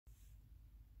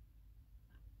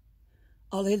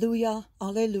Alleluia,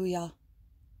 alleluia.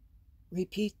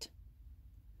 Repeat.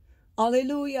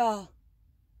 Alleluia,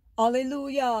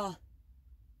 alleluia.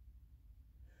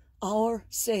 Our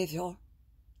Saviour,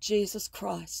 Jesus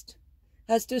Christ,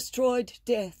 has destroyed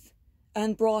death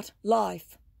and brought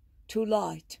life to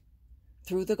light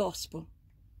through the gospel.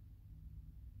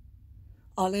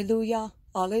 Alleluia,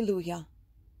 alleluia.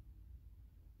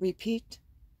 Repeat.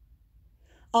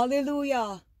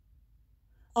 Alleluia,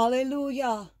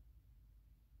 alleluia.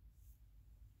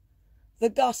 The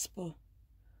Gospel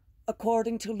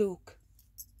according to Luke.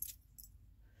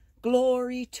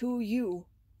 Glory to you,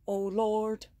 O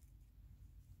Lord.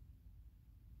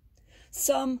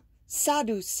 Some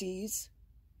Sadducees,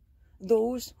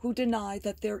 those who deny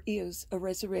that there is a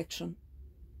resurrection,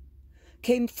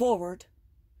 came forward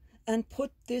and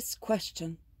put this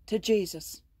question to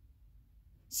Jesus,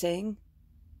 saying,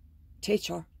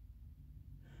 Teacher,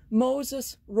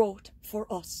 Moses wrote for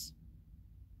us,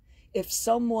 if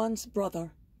someone's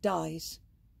brother dies,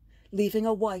 leaving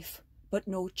a wife but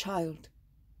no child,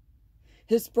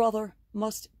 his brother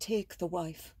must take the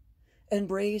wife and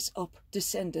raise up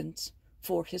descendants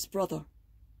for his brother.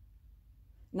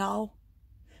 Now,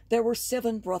 there were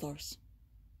 7 brothers.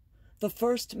 The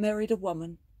first married a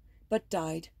woman, but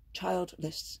died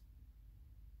childless.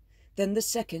 Then the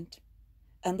second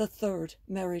and the third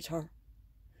married her,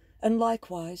 and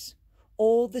likewise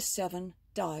all the 7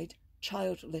 died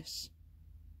childless.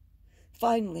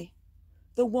 Finally,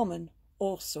 the woman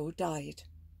also died.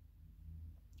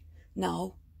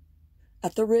 Now,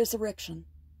 at the resurrection,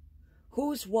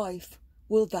 whose wife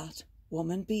will that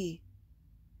woman be?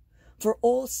 For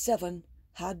all 7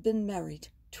 had been married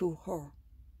to her.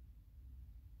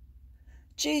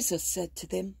 Jesus said to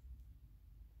them,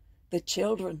 the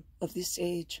children of this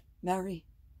age marry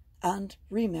and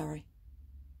remarry,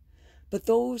 but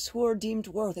those who are deemed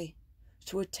worthy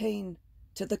to attain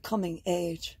to the coming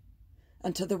age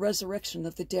and to the resurrection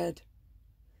of the dead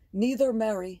neither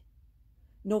marry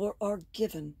nor are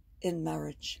given in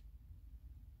marriage.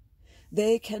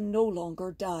 They can no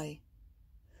longer die,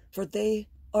 for they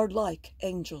are like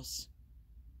angels,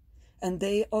 and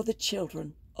they are the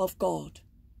children of God,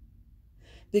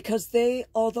 because they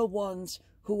are the ones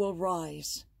who will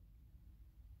rise.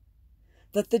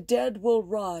 That the dead will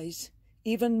rise,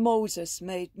 even Moses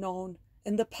made known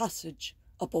in the passage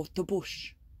about the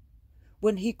bush,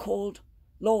 when he called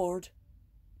Lord,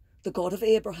 the God of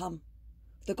Abraham,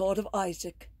 the God of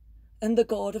Isaac, and the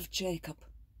God of Jacob.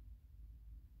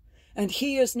 And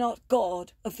he is not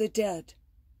God of the dead,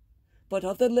 but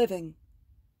of the living,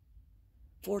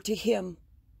 for to him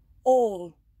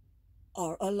all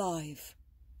are alive.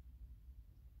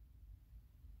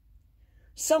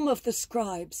 Some of the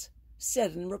scribes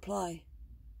said in reply,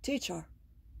 Teacher,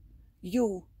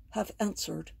 you have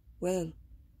answered well.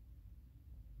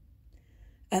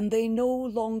 And they no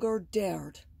longer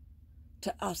dared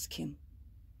to ask him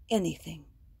anything.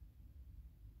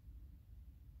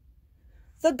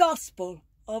 The Gospel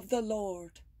of the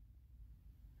Lord.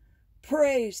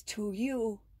 Praise to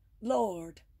you,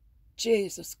 Lord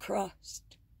Jesus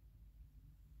Christ.